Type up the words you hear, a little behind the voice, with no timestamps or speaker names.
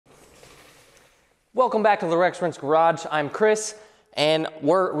Welcome back to the RecklessWrenchGarage. I'm Chris, and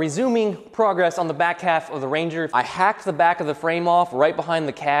we're resuming progress on the back half of the Ranger. I hacked the back of the frame off right behind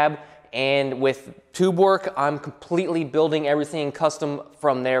the cab, and with tube work, I'm completely building everything custom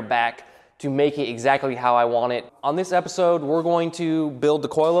from there back to make it exactly how I want it. On this episode, we're going to build the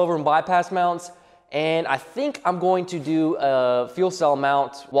coilover and bypass mounts, and I think I'm going to do a fuel cell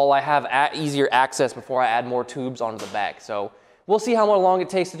mount while I have easier access before I add more tubes onto the back. So we'll see how long it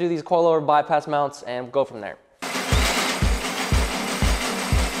takes to do these coilover bypass mounts and go from there.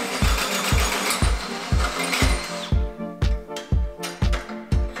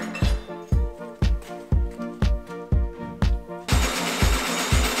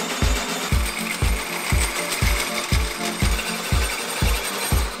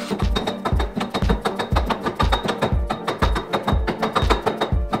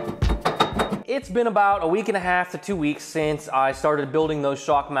 It's been about a week and a half to 2 weeks since I started building those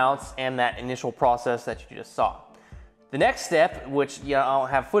shock mounts and that initial process that you just saw. The next step, which I don't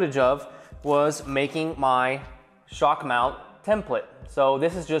have footage of, was making my shock mount template. So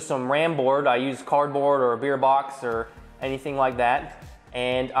this is just some RAM board. I use cardboard or a beer box or anything like that.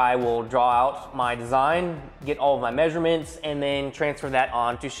 And I will draw out my design, get all of my measurements, and then transfer that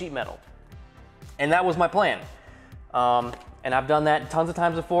onto sheet metal. And that was my plan. And I've done that tons of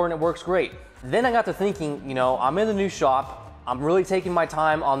times before and it works great. Then I got to thinking, I'm in the new shop, I'm really taking my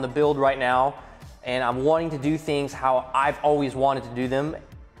time on the build right now, and I'm wanting to do things how I've always wanted to do them,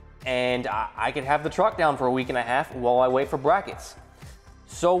 and I could have the truck down for a week and a half while I wait for brackets.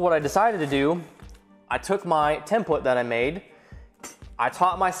 So what I decided to do, I took my template that I made, I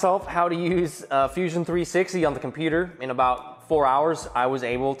taught myself how to use Fusion 360 on the computer. In about 4 hours, I was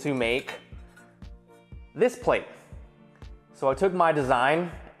able to make this plate. So I took my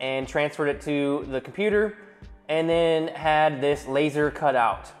design and transferred it to the computer and then had this laser cut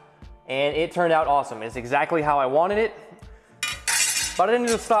out. And it turned out awesome. It's exactly how I wanted it, but I didn't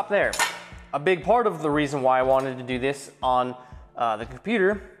just stop there. A big part of the reason why I wanted to do this on the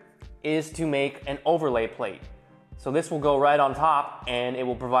computer is to make an overlay plate. So this will go right on top and it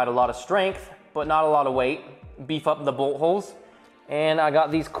will provide a lot of strength, but not a lot of weight, beef up the bolt holes. And I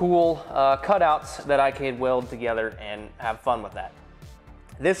got these cool cutouts that I could weld together and have fun with that.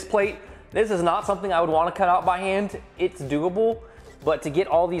 This plate, this is not something I would want to cut out by hand. It's doable, but to get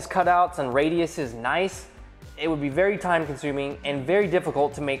all these cutouts and radiuses nice, it would be very time consuming and very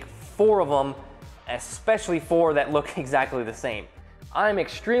difficult to make 4 of them, especially 4 that look exactly the same. I'm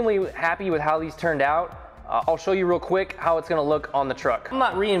extremely happy with how these turned out. I'll show you real quick how it's gonna look on the truck. I'm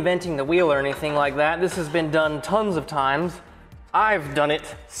not reinventing the wheel or anything like that. This has been done tons of times. I've done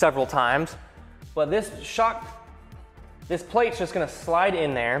it several times, but this plate's just gonna slide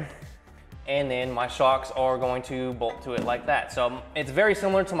in there, and then my shocks are going to bolt to it like that. So it's very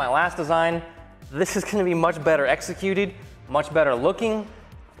similar to my last design. This is gonna be much better executed, much better looking,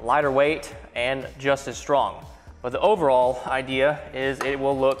 lighter weight, and just as strong. But the overall idea is it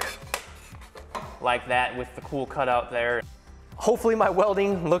will look like that with the cool cutout there. Hopefully my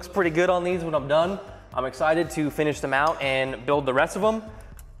welding looks pretty good on these when I'm done. I'm excited to finish them out and build the rest of them.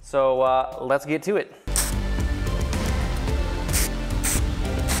 So let's get to it.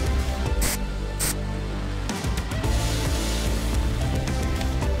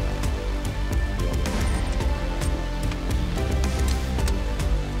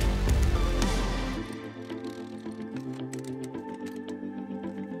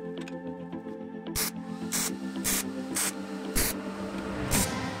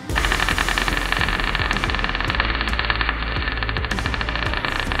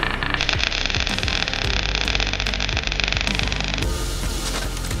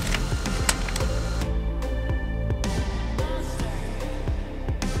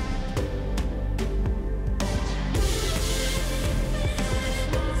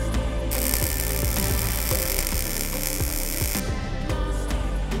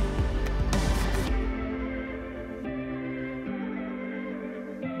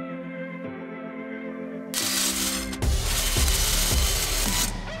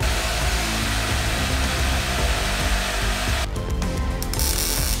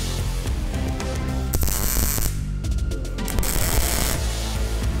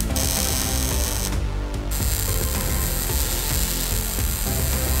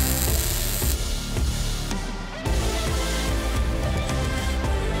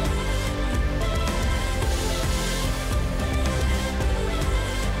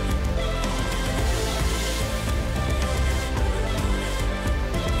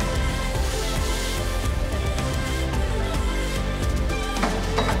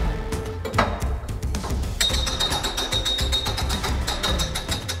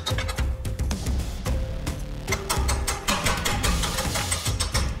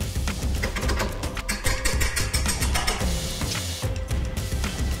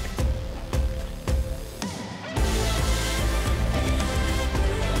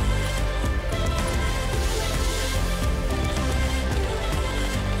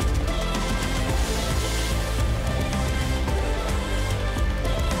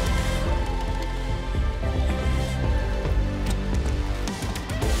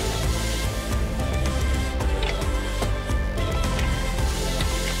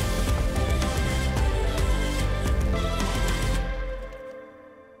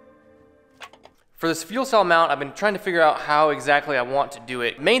 For this fuel cell mount, I've been trying to figure out how exactly I want to do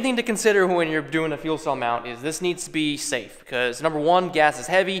it. Main thing to consider when you're doing a fuel cell mount is this needs to be safe because number one, gas is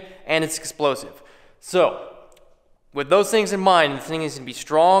heavy and it's explosive. So with those things in mind, the thing needs to be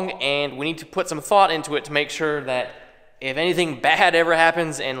strong and we need to put some thought into it to make sure that if anything bad ever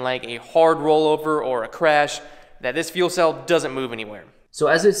happens and like a hard rollover or a crash, that this fuel cell doesn't move anywhere. So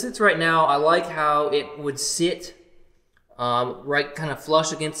as it sits right now, I like how it would sit right kind of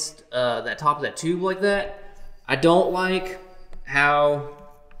flush against that top of that tube like that. I don't like how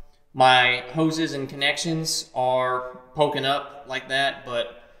my hoses and connections are poking up like that,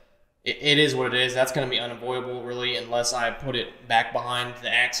 but it is what it is. That's going to be unavoidable really unless I put it back behind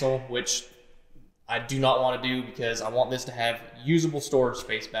the axle, which I do not want to do because I want this to have usable storage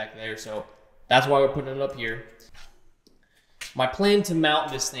space back there. So that's why we're putting it up here. My plan to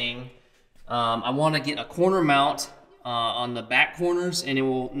mount this thing, I want to get a corner mount on the back corners, and it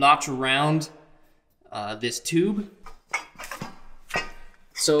will notch around this tube.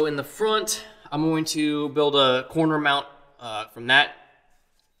 So in the front, I'm going to build a corner mount from that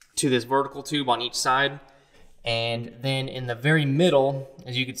to this vertical tube on each side. And then in the very middle,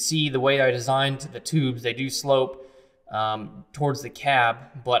 as you can see, the way I designed the tubes, they do slope towards the cab,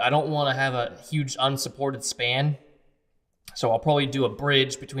 but I don't want to have a huge unsupported span. So I'll probably do a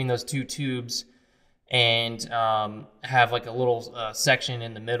bridge between those two tubes and have like a little section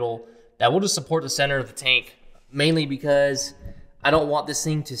in the middle that will just support the center of the tank, mainly because I don't want this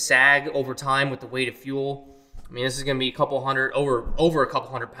thing to sag over time with the weight of fuel. I mean, this is going to be over a couple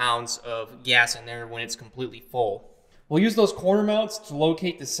hundred pounds of gas in there when it's completely full. We'll use those corner mounts to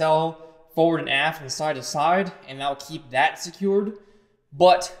locate the cell forward and aft and side to side, and that'll keep that secured.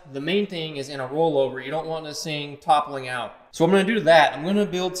 But the main thing is in a rollover, you don't want this thing toppling out. So what I'm going to do to that, I'm going to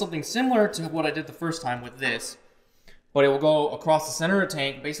build something similar to what I did the first time with this, but it will go across the center of the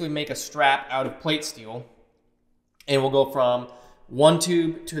tank, basically make a strap out of plate steel, and we'll go from one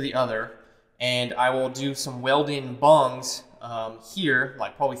tube to the other. And I will do some welding bungs here,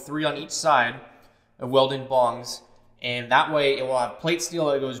 like probably 3 on each side of welding bungs. And that way it will have plate steel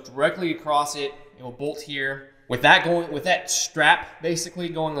that goes directly across it. It will bolt here. With that strap basically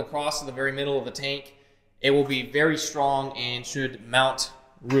going across to the very middle of the tank, it will be very strong and should mount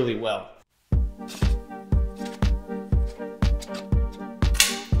really well.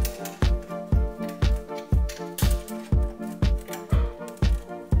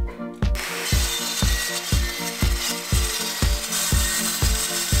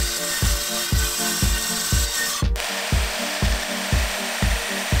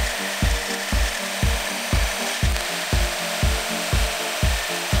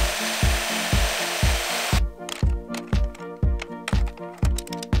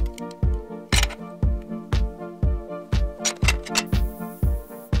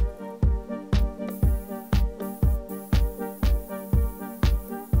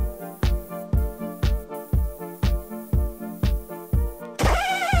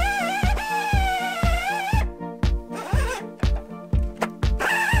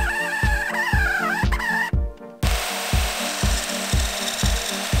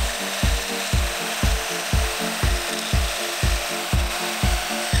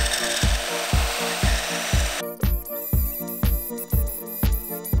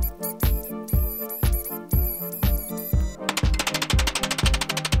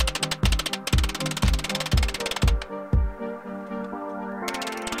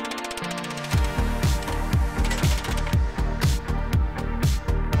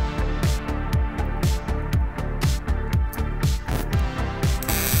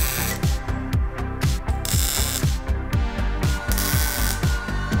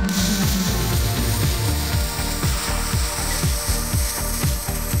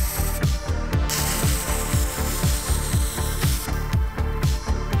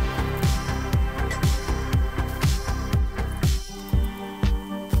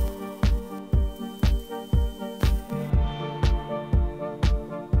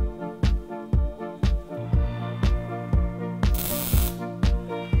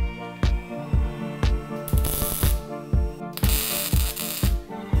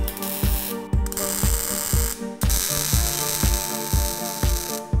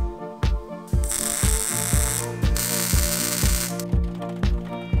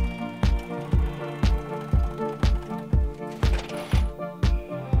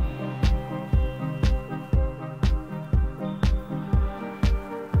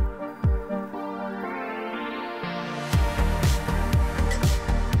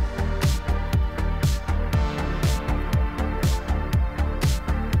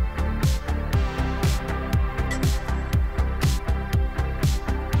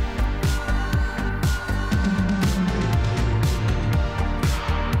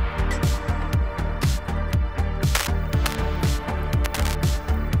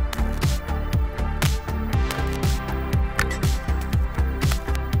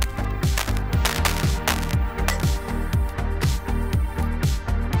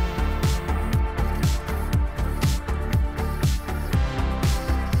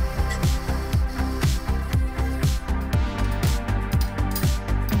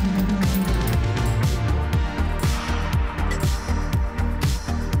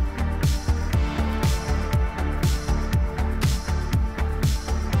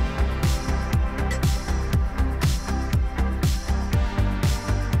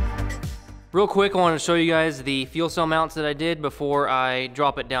 real quick, I wanted to show you guys the fuel cell mounts that I did before I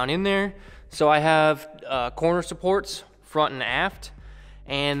drop it down in there. So I have corner supports, front and aft,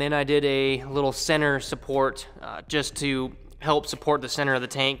 and then I did a little center support just to help support the center of the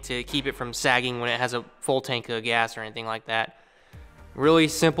tank to keep it from sagging when it has a full tank of gas or anything like that. Really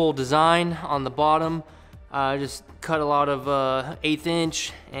simple design on the bottom. I just cut a lot of 1/8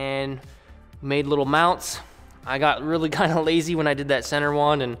 inch and made little mounts. I got really kind of lazy when I did that center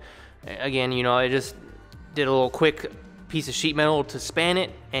one, and again, you know, I just did a little quick piece of sheet metal to span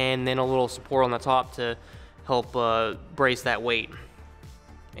it, and then a little support on the top to help brace that weight.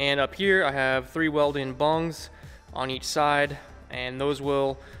 And up here I have 3 welding bungs on each side, and those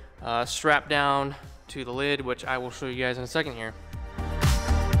will strap down to the lid, which I will show you guys in a second here.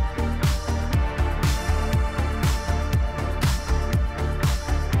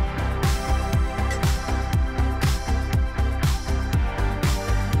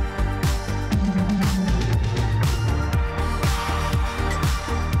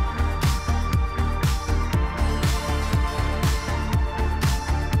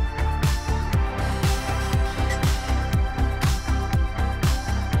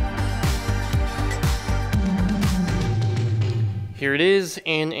 Here it is,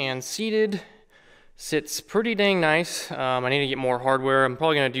 in and seated. Sits pretty dang nice. I need to get more hardware. I'm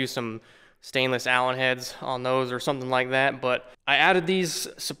probably gonna do some stainless Allen heads on those or something like that, but I added these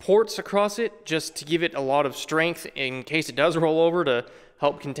supports across it just to give it a lot of strength in case it does roll over, to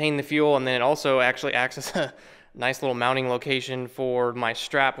help contain the fuel, and then it also actually acts as a nice little mounting location for my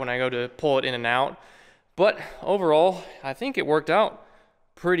strap when I go to pull it in and out. But overall, I think it worked out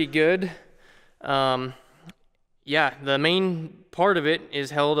pretty good. Yeah, the main part of it is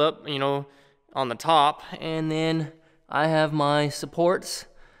held up, you know, on the top, and then I have my supports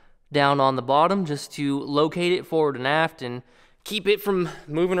down on the bottom just to locate it forward and aft and keep it from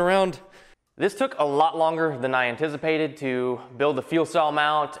moving around. This took a lot longer than I anticipated to build the fuel cell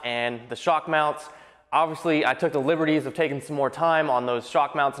mount and the shock mounts. Obviously, I took the liberties of taking some more time on those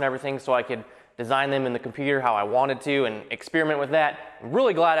shock mounts and everything so I could design them in the computer how I wanted to and experiment with that. I'm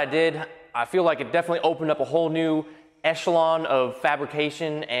really glad I did. I feel like it definitely opened up a whole new echelon of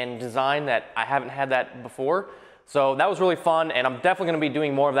fabrication and design that I haven't had that before. So that was really fun, and I'm definitely gonna be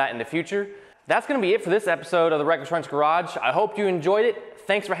doing more of that in the future. That's gonna be it for this episode of the Reckless Wrench Garage. I hope you enjoyed it.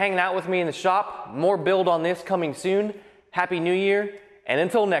 Thanks for hanging out with me in the shop. More build on this coming soon. Happy New Year, and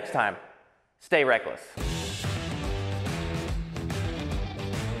until next time, stay reckless.